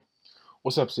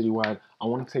What's up, Citywide? I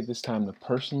want to take this time to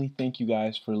personally thank you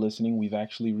guys for listening. We've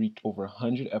actually reached over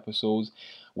 100 episodes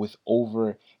with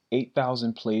over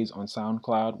 8,000 plays on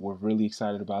SoundCloud. We're really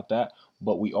excited about that.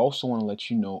 But we also want to let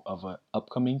you know of an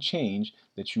upcoming change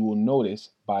that you will notice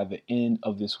by the end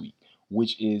of this week,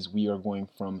 which is we are going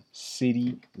from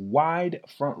Citywide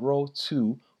Front Row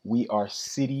to we are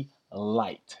City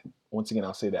Light. Once again,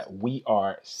 I'll say that we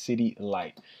are City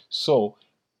Light. So,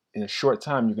 in a short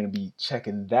time, you're going to be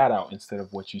checking that out instead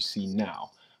of what you see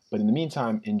now. But in the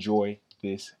meantime, enjoy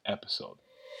this episode.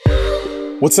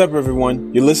 What's up,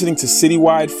 everyone? You're listening to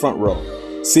Citywide Front Row.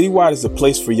 Citywide is a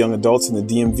place for young adults in the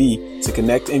DMV to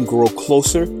connect and grow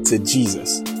closer to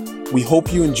Jesus. We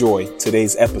hope you enjoy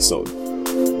today's episode.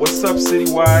 What's up,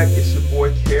 Citywide? It's your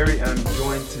boy, Carrie, and I'm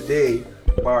joined today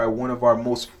by one of our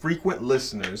most frequent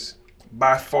listeners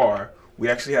by far. We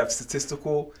actually have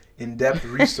statistical in-depth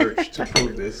research to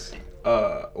prove this,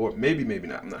 or maybe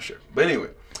not, I'm not sure. But anyway,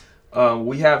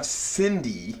 we have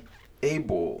Cindy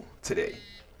Abel today.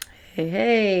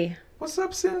 Hey. What's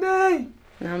up, Cindy?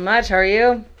 Not much. How are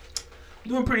you?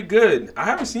 Doing pretty good. I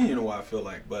haven't seen you in a while, I feel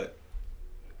like, but...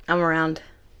 I'm around.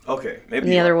 Okay, maybe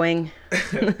in the other wing.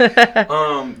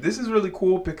 This is really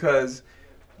cool because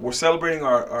we're celebrating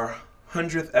our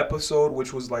 100th episode,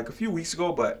 which was like a few weeks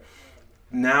ago, but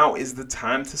now is the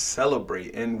time to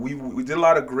celebrate. And we did a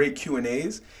lot of great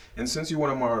Q&As, and since you're one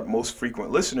of our most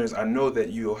frequent listeners, I know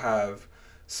that you'll have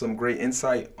some great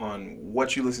insight on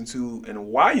what you listen to and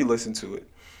why you listen to it.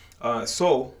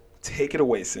 So take it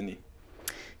away, Cindy.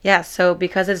 Yeah, so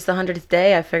because it's the 100th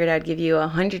day, I figured I'd give you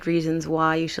 100 reasons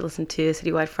why you should listen to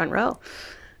Citywide Front Row.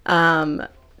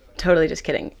 Totally just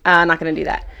kidding. Not going to do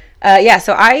that.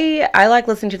 So I like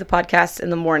listening to the podcast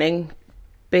in the morning.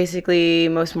 Basically,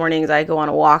 most mornings I go on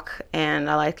a walk, and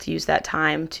I like to use that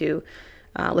time to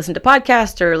listen to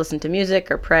podcasts or listen to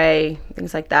music or pray,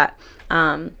 things like that.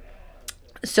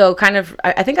 So kind of,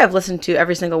 I think I've listened to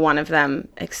every single one of them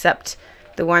except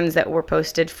the ones that were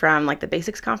posted from like the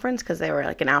Basics conference because they were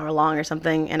like an hour long or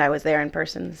something, and I was there in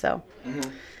person. So,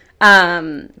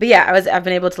 but yeah, I've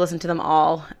been able to listen to them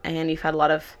all, and you've had a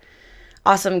lot of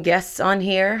awesome guests on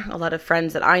here, a lot of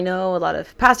friends that I know, a lot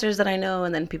of pastors that I know,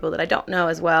 and then people that I don't know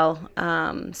as well.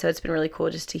 So it's been really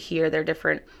cool just to hear their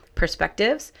different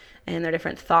perspectives and their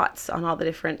different thoughts on all the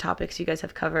different topics you guys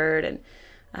have covered,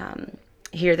 and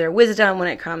hear their wisdom when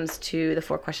it comes to the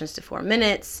 4 questions to 4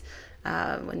 minutes,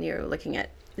 when you're looking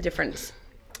at the different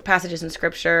passages in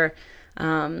scripture.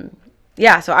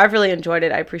 So I've really enjoyed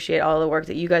it. I appreciate all the work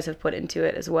that you guys have put into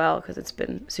it as well, because it's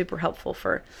been super helpful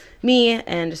for me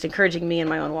and just encouraging me in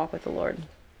my own walk with the Lord.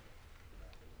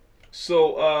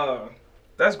 So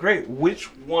that's great. Which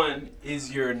one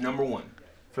is your number one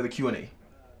for the Q&A?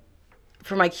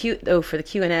 For the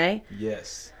Q&A?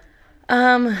 Yes.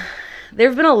 There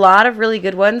have been a lot of really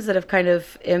good ones that have kind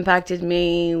of impacted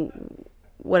me,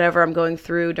 whatever I'm going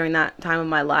through during that time of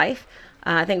my life.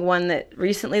 I think one that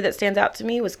recently that stands out to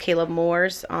me was Caleb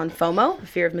Moore's on FOMO,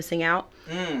 fear of missing out.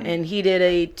 And he did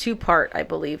a 2-part, I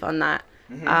believe, on that.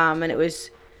 And it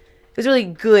was really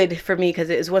good for me because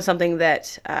it was something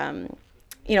that,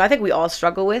 I think we all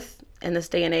struggle with in this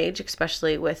day and age,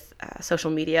 especially with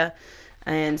social media.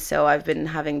 And so I've been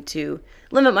having to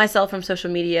limit myself from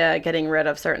social media, getting rid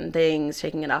of certain things,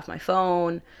 taking it off my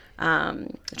phone,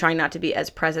 trying not to be as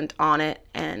present on it.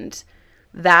 And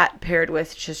that paired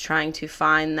with just trying to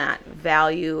find that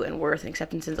value and worth and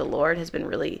acceptance in the Lord has been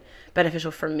really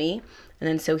beneficial for me. And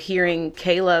then so hearing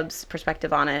Caleb's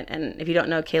perspective on it, and if you don't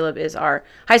know, Caleb is our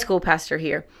high school pastor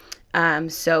here.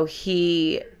 So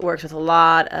he works with a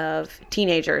lot of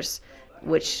teenagers,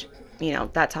 which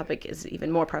that topic is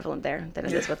even more prevalent there than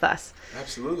it is with us.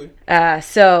 Absolutely.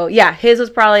 His was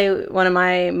probably one of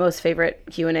my most favorite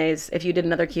Q&As. If you did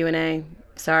another Q&A,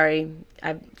 sorry,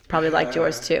 I probably liked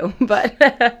yours too. But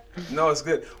no, it's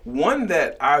good. One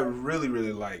that I really,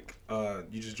 really like,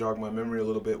 you just jogged my memory a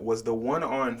little bit, was the one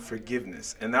on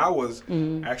forgiveness. And that was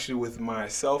actually with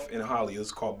myself and Holly. It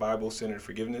was called Bible-Centered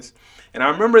Forgiveness. And I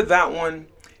remember that one.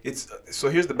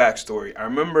 So here's the backstory. I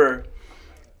remember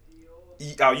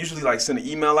I'll usually like send an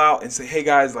email out and say, hey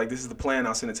guys, like this is the plan.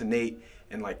 I'll send it to Nate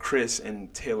and like Chris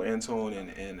and Taylor Antone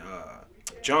and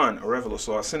John Arevalo.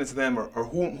 So I'll send it to them or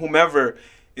whomever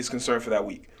is concerned for that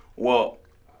week. Well,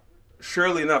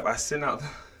 surely enough, I send out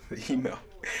the email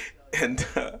and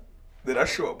then I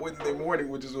show up Wednesday morning,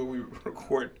 which is when we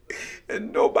record,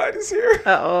 and nobody's here.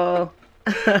 Uh-oh.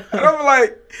 And I'm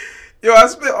like, I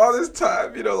spent all this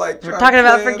time, like we're talking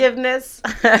about forgiveness.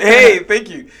 Hey, thank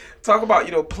you. Talk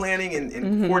about, planning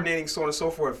and coordinating, so on and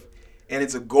so forth. And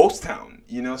it's a ghost town,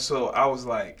 so I was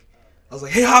like, I was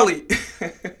like, hey, Holly.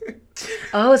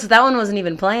 Oh, so that one wasn't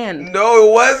even planned. No,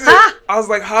 it wasn't. Ha! I was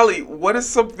like, Holly, what is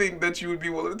something that you would be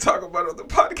willing to talk about on the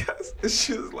podcast? And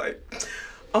she was like,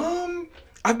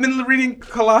 I've been reading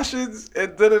Colossians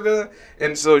and da da da.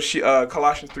 And so she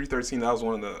Colossians 3:13, that was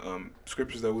one of the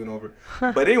scriptures that we went over.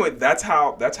 But anyway, that's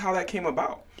how that came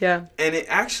about. Yeah. And it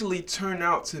actually turned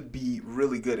out to be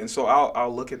really good. And so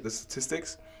I'll look at the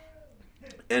statistics.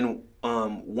 And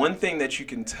one thing that you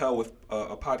can tell with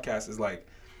a podcast is like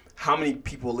how many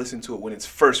people listen to it when it's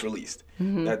first released.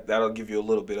 That'll give you a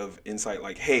little bit of insight.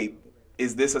 Like, hey,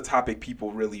 is this a topic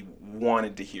people really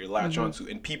wanted to hear, latch onto?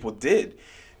 And people did.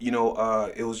 You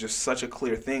know, it was just such a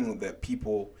clear thing that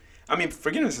people. I mean,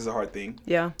 forgiveness is a hard thing.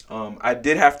 Yeah. I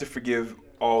did have to forgive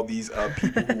all these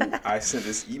people who I sent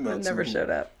this email to. Never showed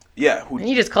up. Yeah. And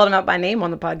you just called him out by name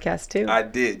on the podcast too. I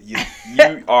did. You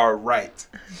are right.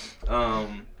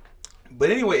 But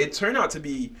anyway, it turned out to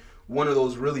be one of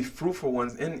those really fruitful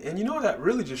ones, and you know that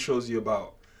really just shows you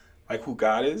about like who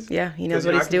God is. Yeah, he knows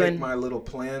what I he's can doing. make my little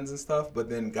plans and stuff, but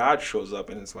then God shows up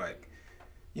and it's like,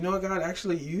 you know what, God,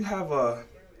 actually, you have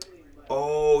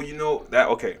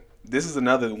okay. This is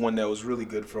another one that was really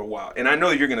good for a while, and I know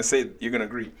you're gonna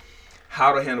agree.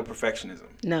 How to handle perfectionism.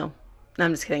 No,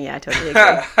 I'm just kidding. Yeah, I totally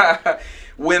agree.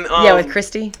 With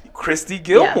Christy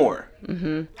Gilmore.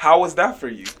 Yeah. How was that for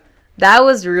you? That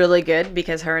was really good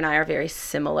because her and I are very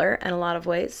similar in a lot of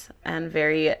ways and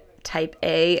very type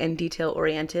A and detail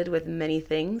oriented with many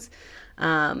things.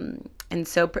 And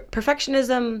so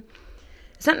perfectionism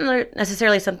is not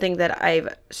necessarily something that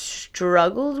I've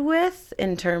struggled with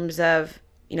in terms of,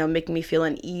 making me feel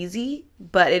uneasy,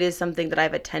 but it is something that I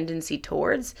have a tendency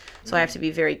towards. So I have to be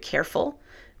very careful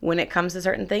when it comes to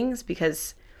certain things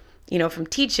because, from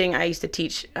teaching, I used to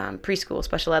teach preschool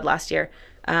special ed last year.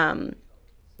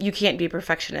 You can't be a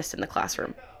perfectionist in the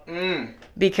classroom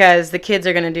because the kids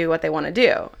are going to do what they want to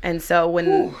do. And so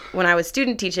when I was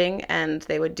student teaching and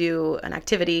they would do an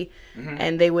activity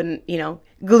and they wouldn't,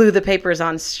 glue the papers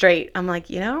on straight, I'm like,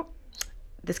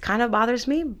 this kind of bothers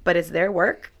me, but it's their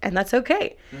work and that's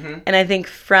okay. And I think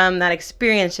from that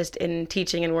experience just in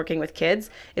teaching and working with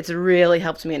kids, it's really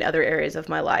helped me in other areas of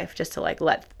my life just to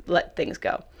let things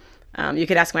go. You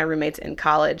could ask my roommates in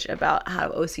college about how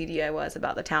OCD I was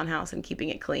about the townhouse and keeping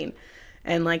it clean.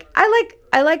 And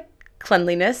I like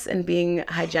cleanliness and being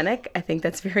hygienic. I think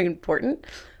that's very important.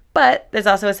 But there's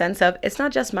also a sense of it's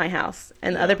not just my house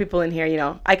and other people in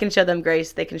here, I can show them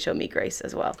grace. They can show me grace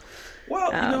as well. Well,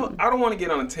 I don't want to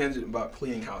get on a tangent about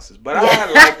cleaning houses, but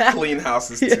I like clean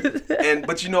houses too.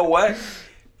 But you know what?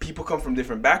 People come from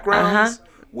different backgrounds.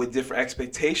 With different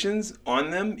expectations on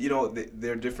them,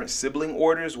 there are different sibling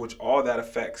orders, which all that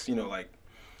affects, like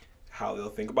how they'll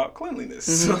think about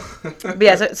cleanliness. But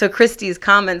yeah, so Christy's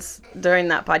comments during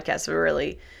that podcast were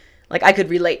really, I could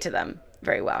relate to them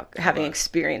very well, having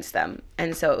experienced them.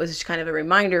 And so it was just kind of a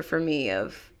reminder for me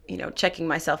of, checking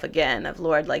myself again of,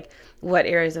 Lord, what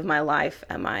areas of my life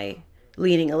am I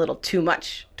leaning a little too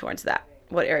much towards that?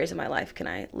 What areas of my life can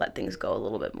I let things go a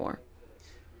little bit more?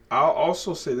 I'll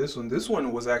also say this one. This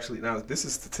one was actually, now this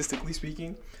is statistically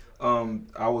speaking.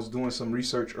 I was doing some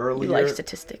research earlier. You like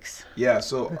statistics. Yeah,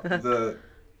 so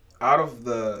out of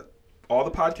all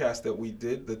the podcasts that we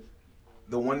did,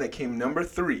 the one that came number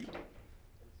 3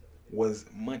 was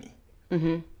money.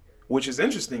 Which is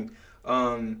interesting.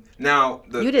 Now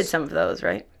you did some of those,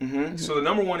 right? So the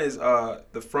number 1 is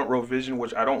the front row vision,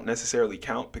 which I don't necessarily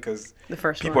count because the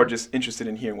first people are just interested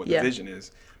in hearing what the vision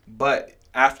is. But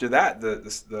after that,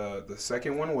 the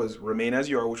second one was Remain As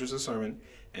You Are, which was a sermon,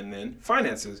 and then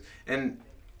finances. And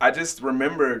I just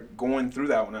remember going through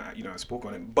that when I spoke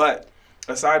on it. But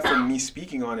aside from me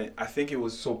speaking on it, I think it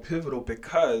was so pivotal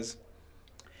because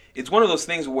it's one of those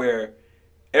things where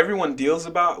everyone deals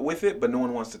with it, but no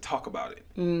one wants to talk about it.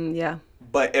 Yeah.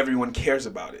 But everyone cares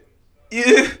about it.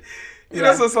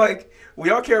 So it's like we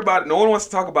all care about it. No one wants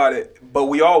to talk about it, but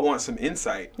we all want some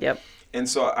insight. Yep. And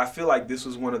so I feel like this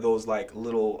was one of those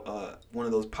little one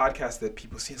of those podcasts that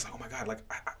people see. It's like, oh my God,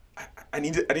 I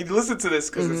need to listen to this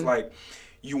because it's like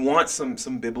you want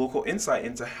some biblical insight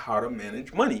into how to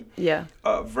manage money. Yeah.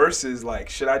 Versus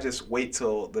should I just wait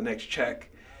till the next check,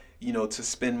 to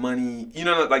spend money?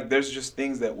 There's just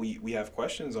things that we have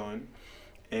questions on,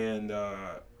 and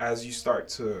as you start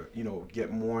to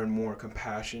get more and more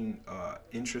compassion,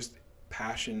 interest,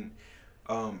 passion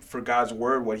for God's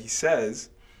word, what He says.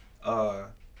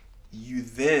 You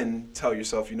then tell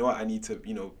yourself, I need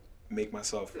to, make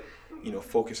myself,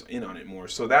 focus in on it more.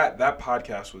 So that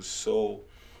podcast was so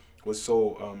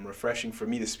refreshing for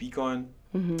me to speak on,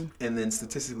 and then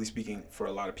statistically speaking, for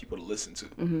a lot of people to listen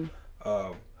to.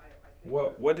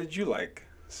 What did you like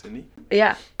Cindy?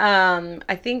 Yeah.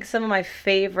 I think some of my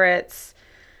favorites.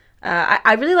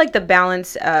 I really like the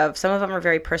balance of some of them are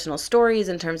very personal stories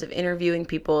in terms of interviewing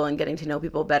people and getting to know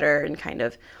people better and kind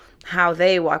of how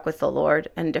they walk with the Lord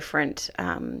and different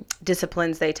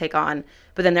disciplines they take on.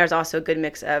 But then there's also a good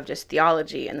mix of just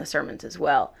theology in the sermons as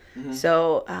well. Mm-hmm.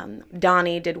 So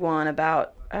Donnie did one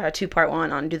about a 2-part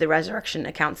one on do the resurrection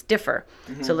accounts differ?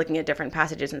 Mm-hmm. So looking at different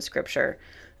passages in Scripture.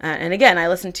 And again, I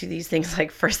listen to these things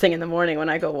like first thing in the morning when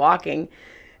I go walking.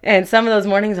 And some of those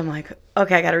mornings I'm like,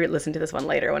 okay, I got to listen to this one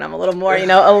later when I'm a little more,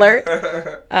 alert.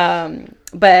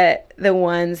 But the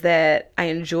ones that I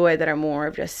enjoy that are more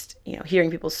of just, hearing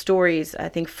people's stories, I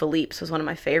think Philippe's was one of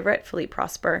my favorite, Philippe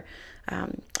Prosper. I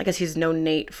guess he's known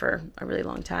Nate for a really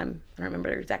long time. I don't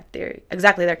remember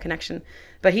exactly their connection.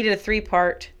 But he did a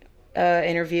 3-part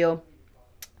interview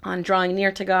on drawing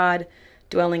near to God,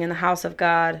 dwelling in the house of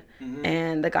God, mm-hmm.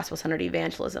 and the gospel-centered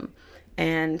evangelism.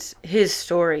 And his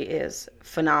story is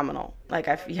phenomenal. Like,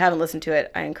 if you haven't listened to it,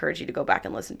 I encourage you to go back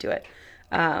and listen to it.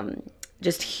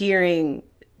 Just hearing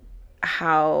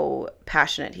how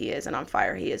passionate he is and on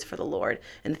fire he is for the Lord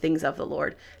and the things of the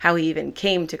Lord, how he even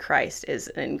came to Christ is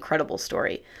an incredible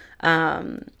story.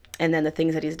 And then the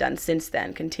things that he's done since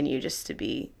then continue just to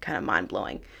be kind of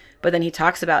mind-blowing. But then he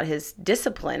talks about his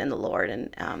discipline in the Lord.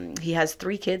 And he has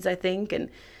 3 kids, I think. And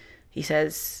he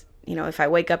says, if I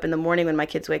wake up in the morning when my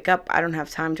kids wake up, I don't have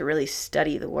time to really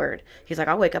study the word. He's like,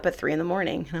 I'll wake up at 3 a.m.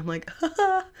 And I'm like,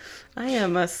 I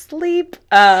am asleep.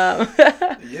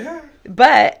 Yeah.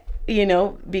 But,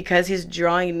 because he's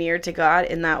drawing near to God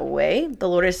in that way, the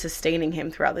Lord is sustaining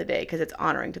him throughout the day because it's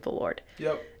honoring to the Lord.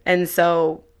 Yep. And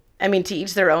so, to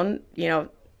each their own,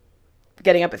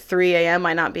 getting up at 3 a.m.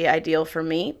 might not be ideal for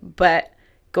me, but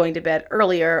going to bed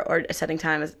earlier or setting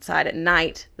time aside at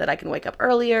night that I can wake up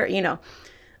earlier,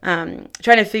 trying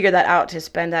to figure that out to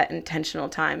spend that intentional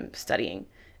time studying.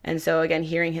 And so again,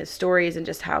 hearing his stories and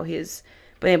just how he's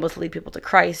been able to lead people to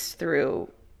Christ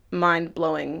through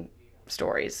mind-blowing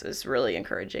stories is really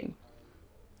encouraging.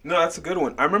 No, that's a good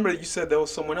one. I remember you said there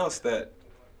was someone else that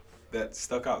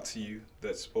stuck out to you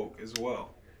that spoke as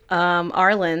well.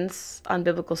 Arlen's on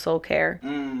Biblical Soul Care.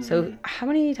 Mm-hmm. So how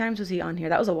many times was he on here?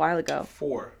 That was a while ago.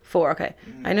 4. Okay.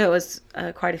 Mm-hmm. I knew it was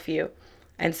quite a few.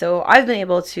 And so I've been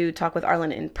able to talk with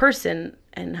Arlen in person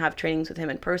and have trainings with him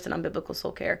in person on Biblical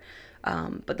Soul Care.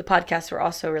 But the podcasts were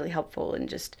also really helpful in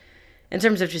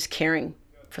terms of just caring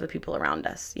for the people around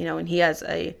us, and he has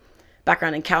a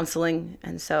background in counseling.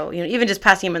 And so, even just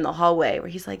passing him in the hallway where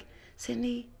he's like,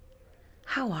 Cindy,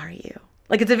 how are you?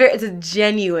 Like, it's a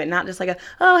genuine, not just like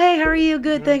oh, hey, how are you?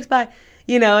 Good, mm-hmm. Thanks, bye.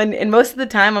 And most of the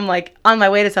time I'm like on my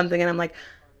way to something and I'm like,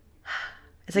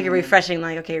 it's like mm-hmm. a refreshing,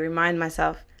 like, okay, remind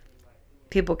myself,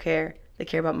 people care. They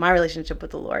care about my relationship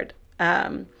with the Lord.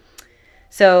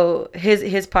 So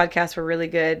his podcasts were really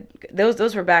good.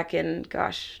 Those were back in,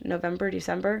 November,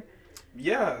 December.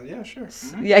 Yeah, sure.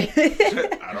 Mm-hmm. Yeah.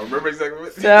 I don't remember exactly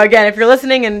what. So again, if you're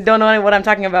listening and don't know what I'm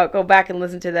talking about, go back and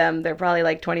listen to them. They're probably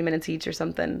like 20 minutes each or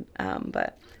something.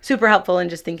 But super helpful in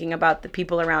just thinking about the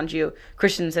people around you,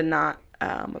 Christians and not,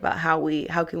 about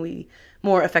how can we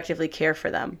more effectively care for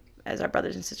them as our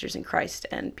brothers and sisters in Christ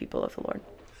and people of the Lord.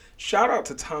 Shout out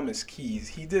to Thomas Keys.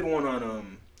 He did one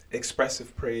on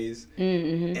expressive praise.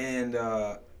 Mm-hmm. And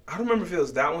I don't remember if it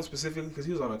was that one specifically because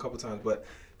he was on a couple times, but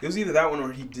it was either that one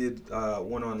or he did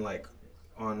one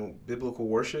on biblical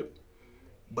worship.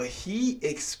 But he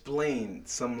explained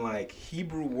some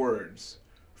Hebrew words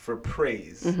for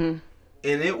praise. Mm-hmm.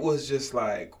 And it was just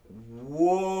like,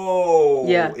 whoa.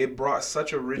 Yeah. It brought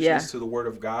such a richness to the word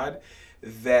of God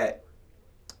that,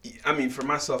 for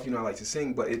myself, I like to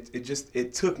sing, but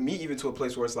it took me even to a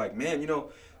place where it's like, man,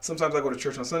 sometimes I go to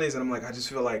church on Sundays and I'm like, I just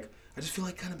feel like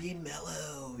kind of being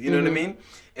mellow. You know mm-hmm. what I mean?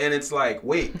 And it's like,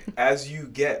 wait, as you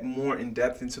get more in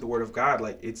depth into the Word of God,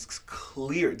 it's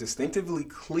clear, distinctively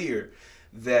clear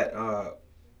that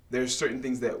there's certain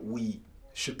things that we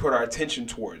should put our attention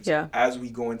towards as we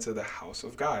go into the house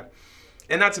of God.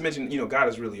 And not to mention, God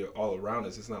is really all around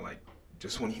us. It's not like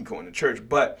just when you go into church,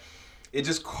 but it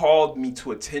just called me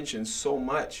to attention so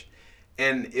much.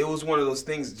 And it was one of those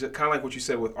things, just kind of like what you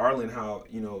said with Arlen, how,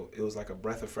 it was like a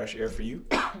breath of fresh air for you.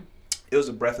 It was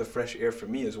a breath of fresh air for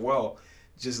me as well,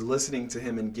 just listening to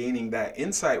him and gaining that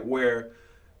insight where,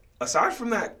 aside from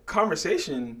that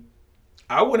conversation,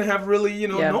 I wouldn't have really,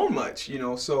 known much,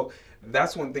 So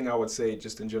that's one thing I would say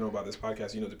just in general about this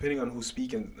podcast, depending on who's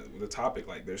speaking the topic,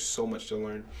 there's so much to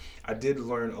learn. I did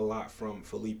learn a lot from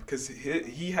Philippe because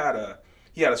he had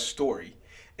a story.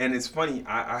 And it's funny,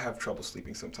 I have trouble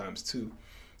sleeping sometimes too.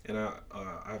 and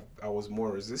I was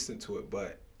more resistant to it.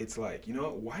 But it's like, you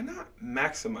know, why not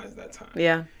maximize that time?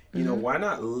 Yeah. You know, why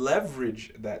not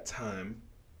leverage that time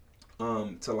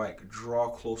to like draw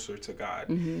closer to God?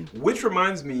 Which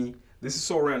reminds me, this is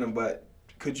so random, but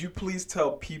could you please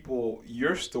tell people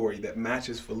your story that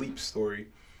matches Philippe's story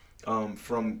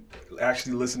from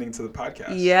actually listening to the podcast?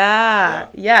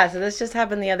 Yeah. So this just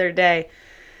happened the other day.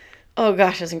 Oh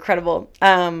gosh, it's incredible.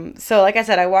 So like I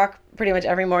said, I walk pretty much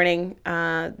every morning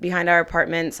behind our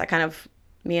apartments. I kind of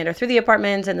meander through the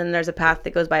apartments, and then there's a path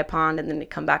that goes by a pond, and then we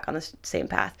come back on the same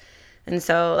path. And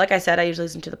so, like I said, I usually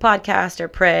listen to the podcast or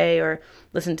pray or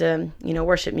listen to,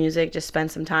 worship music, just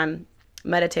spend some time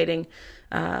meditating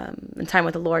and time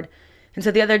with the Lord. And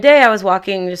so the other day I was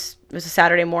walking, it was a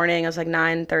Saturday morning, I was like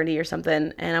 9:30 or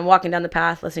something, and I'm walking down the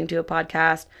path listening to a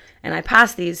podcast, and I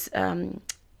pass these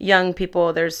young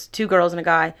people. There's two girls and a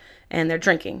guy, and they're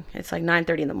drinking. It's like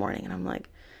 9:30 in the morning, and I'm like,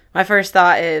 my first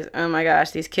thought is, oh my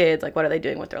gosh, these kids, like, what are they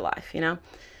doing with their life,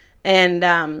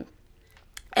 And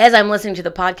as I'm listening to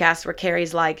the podcast where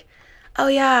Carrie's like, oh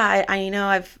yeah,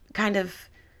 I've kind of,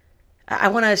 I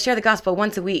want to share the gospel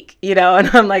once a week, and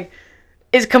I'm like,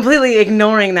 is completely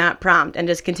ignoring that prompt and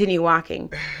just continue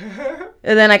walking.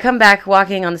 And then I come back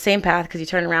walking on the same path, because you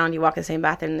turn around, you walk the same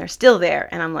path, and they're still there.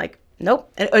 And I'm like,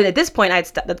 nope. And at this point,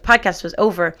 the podcast was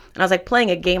over, and I was like playing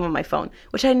a game on my phone,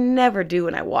 which I never do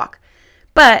when I walk.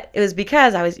 But it was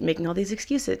because I was making all these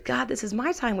excuses. God, this is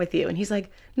my time with you. And he's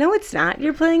like, no, it's not.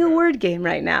 You're playing a word game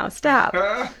right now. Stop.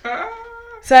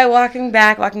 So I'm walking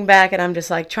back, and I'm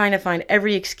just like trying to find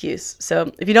every excuse.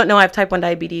 So if you don't know, I have type 1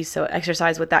 diabetes, so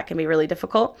exercise with that can be really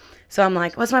difficult. So I'm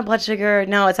like, what's my blood sugar?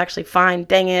 No, it's actually fine.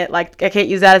 Dang it. Like, I can't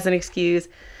use that as an excuse.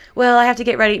 Well, I have to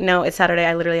get ready. No, it's Saturday.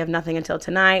 I literally have nothing until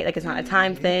tonight. Like, it's not a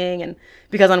time thing. And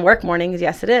because on work mornings,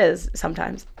 yes, it is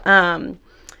sometimes.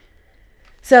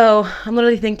 So I'm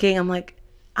literally thinking, I'm like,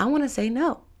 I want to say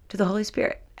no to the Holy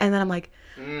Spirit. And then I'm like,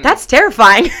 that's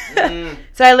terrifying.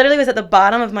 So I literally was at the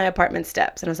bottom of my apartment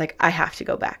steps, and I was like, I have to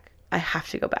go back. I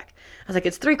was like,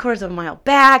 it's 3/4 of a mile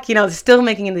back, still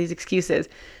making these excuses.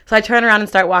 So I turn around and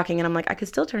start walking, and I'm like, I could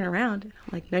still turn around. I'm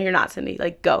like, no, you're not, Cindy.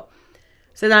 Like, go.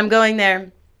 So then I'm going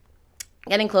there,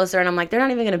 getting closer, and I'm like, they're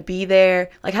not even going to be there.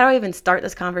 Like, how do I even start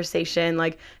this conversation?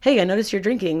 Like, hey, I noticed you're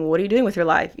drinking. What are you doing with your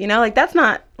life? Like, that's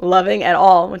not loving at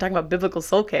all. We're talking about biblical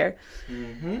soul care.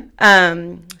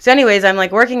 So anyways, I'm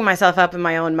like working myself up in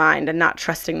my own mind and not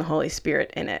trusting the Holy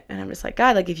Spirit in it. And I'm just like,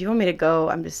 God, like, if you want me to go,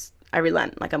 I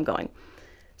relent, like, I'm going.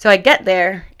 So I get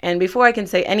there, and before I can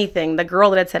say anything, the girl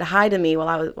that had said hi to me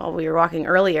while we were walking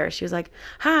earlier, she was like,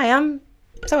 hi, I'm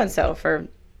so-and-so, for,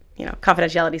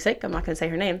 confidentiality's sake. I'm not going to say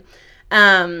her name.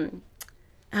 And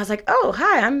I was like, oh,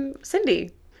 hi, I'm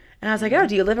Cindy. And I was like, oh,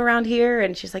 do you live around here?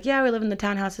 And she's like, yeah, we live in the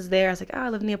townhouses there. I was like, oh, I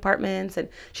live in the apartments. And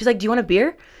she's like, do you want a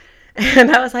beer?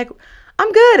 And I was like,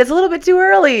 I'm good. It's a little bit too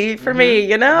early for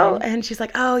me, And she's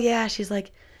like, oh, yeah. She's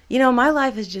like, my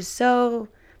life is just so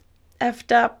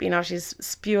effed up. She's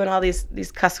spewing all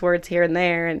these cuss words here and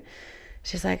there. And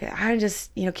she's like, I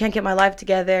just, can't get my life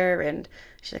together. And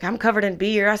she's like, I'm covered in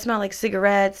beer. I smell like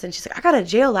cigarettes. And she's like, I got out of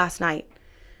jail last night.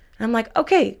 And I'm like,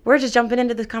 okay, we're just jumping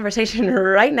into this conversation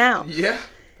right now. Yeah.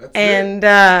 That's and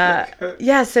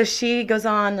yeah, so she goes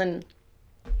on and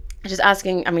just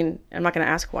asking, I'm not going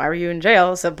to ask, why were you in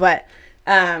jail? So, but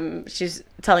she's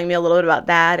telling me a little bit about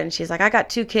that. And she's like, I got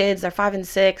 2 kids. They're 5 and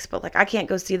 6, but like, I can't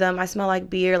go see them. I smell like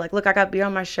beer. Like, look, I got beer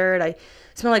on my shirt. I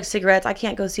smell like cigarettes. I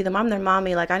can't go see them. I'm their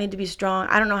mommy. Like, I need to be strong.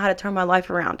 I don't know how to turn my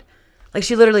life around. Like,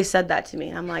 she literally said that to me.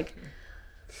 And I'm like,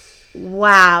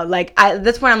 wow. Like,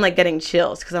 that's when I'm like getting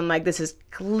chills, because I'm like, this is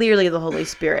clearly the Holy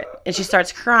Spirit. And she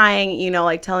starts crying,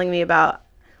 like telling me about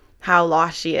how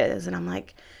lost she is. And I'm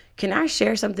like, can I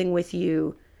share something with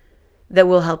you that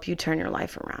will help you turn your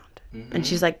life around? And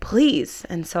she's like, please.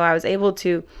 And so I was able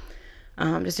to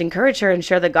just encourage her and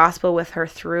share the gospel with her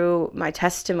through my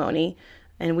testimony.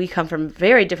 And we come from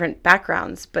very different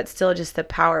backgrounds, but still just the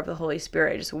power of the Holy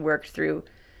Spirit just worked through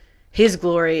his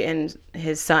glory and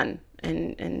his son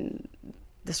and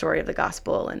the story of the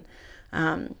gospel.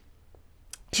 And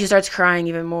she starts crying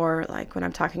even more, like, when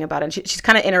I'm talking about it. And she's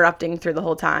kind of interrupting through the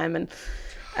whole time. And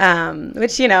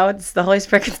which, it's the Holy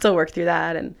Spirit can still work through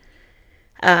that. And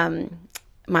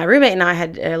my roommate and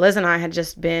I Liz and I had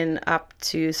just been up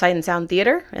to Sight and Sound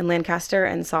Theater in Lancaster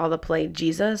and saw the play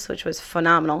Jesus, which was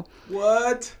phenomenal.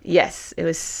 What? Yes, it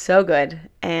was so good.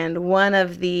 And one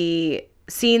of the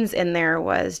scenes in there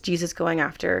was Jesus going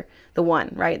after the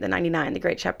one, right? The 99, the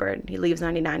great shepherd. He leaves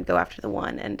 99, go after the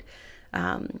one. And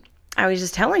I was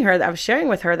just telling her, I was sharing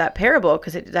with her that parable,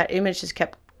 because that image just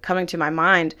kept coming to my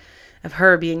mind of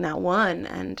her being that one.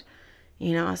 And,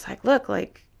 I was like, look,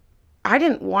 like, I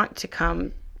didn't want to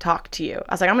come talk to you.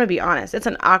 I was like, I'm going to be honest. It's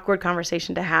an awkward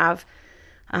conversation to have.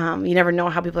 You never know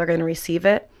how people are going to receive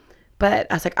it. But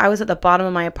I was like, I was at the bottom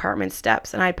of my apartment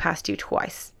steps and I passed you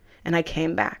twice and I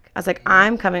came back. I was like,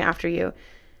 I'm coming after you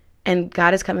and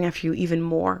God is coming after you even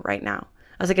more right now.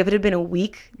 I was like, if it had been a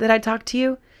week that I talked to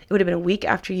you, it would have been a week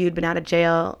after you'd been out of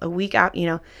jail, a week out, you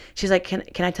know. She's like, can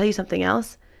I tell you something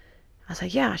else? I was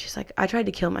like, yeah. She's like, I tried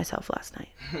to kill myself last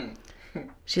night.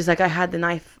 She's like, I had the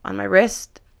knife on my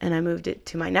wrist and I moved it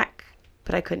to my neck,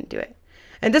 but I couldn't do it.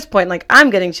 At this point, like, I'm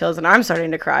getting chills and I'm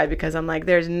starting to cry because I'm like,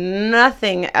 there's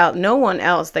nothing else, no one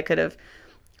else that could have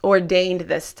ordained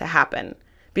this to happen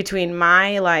between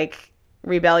my, like,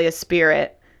 rebellious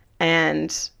spirit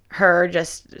and her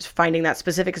just finding that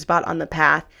specific spot on the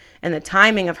path and the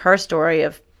timing of her story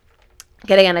of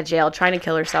getting out of jail, trying to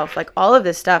kill herself. Like, all of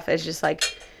this stuff is just,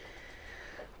 like,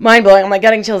 mind-blowing. I'm, like,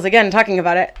 getting chills again talking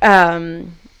about it.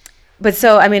 But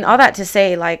so, I mean, all that to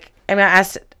say, like, I mean, I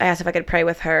asked if I could pray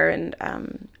with her, and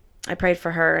I prayed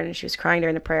for her, and she was crying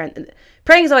during the prayer. And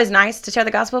praying is always nice to share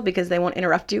the gospel because they won't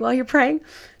interrupt you while you're praying.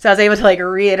 So I was able to, like,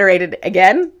 reiterate it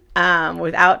again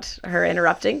without her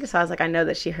interrupting. So I was like, I know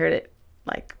that she heard it,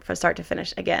 like, from start to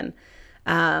finish again.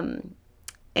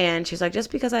 And she's like,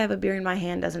 just because I have a beer in my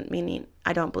hand doesn't mean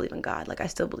I don't believe in God. Like, I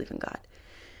still believe in God.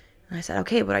 And I said,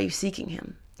 okay, but are you seeking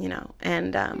him? You know,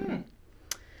 and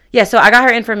yeah, so I got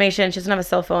her information. She doesn't have a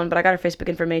cell phone, but I got her Facebook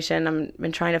information. I've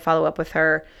been trying to follow up with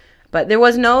her. But there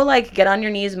was no, like, get on your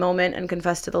knees moment and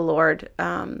confess to the Lord.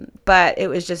 But it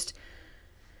was just,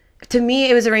 to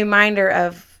me, it was a reminder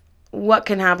of what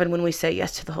can happen when we say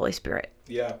yes to the Holy Spirit.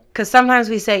 Yeah. Because sometimes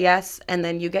we say yes, and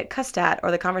then you get cussed at,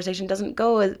 or the conversation doesn't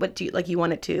go as what you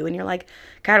want it to. And you're like,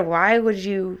 God, what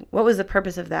was the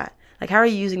purpose of that? Like, how are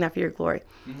you using that for your glory?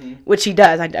 Mm-hmm. Which he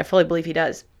does. I fully believe he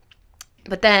does.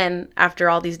 But then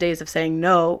after all these days of saying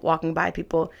no, walking by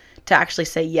people, to actually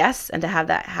say yes and to have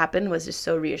that happen was just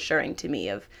so reassuring to me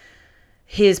of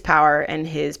his power and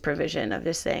his provision of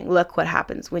just saying, look what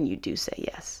happens when you do say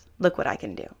yes. Look what I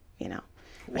can do, you know,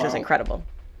 which was incredible.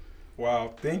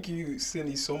 Wow. Thank you,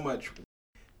 Cindy, so much for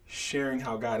sharing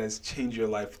how God has changed your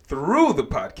life through the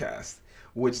podcast,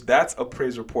 which that's a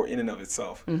praise report in and of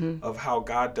itself, of how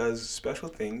God does special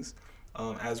things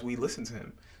as we listen to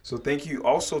him. So thank you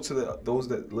also to those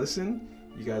that listen.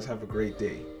 You guys have a great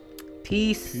day.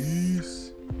 Peace.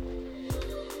 Peace.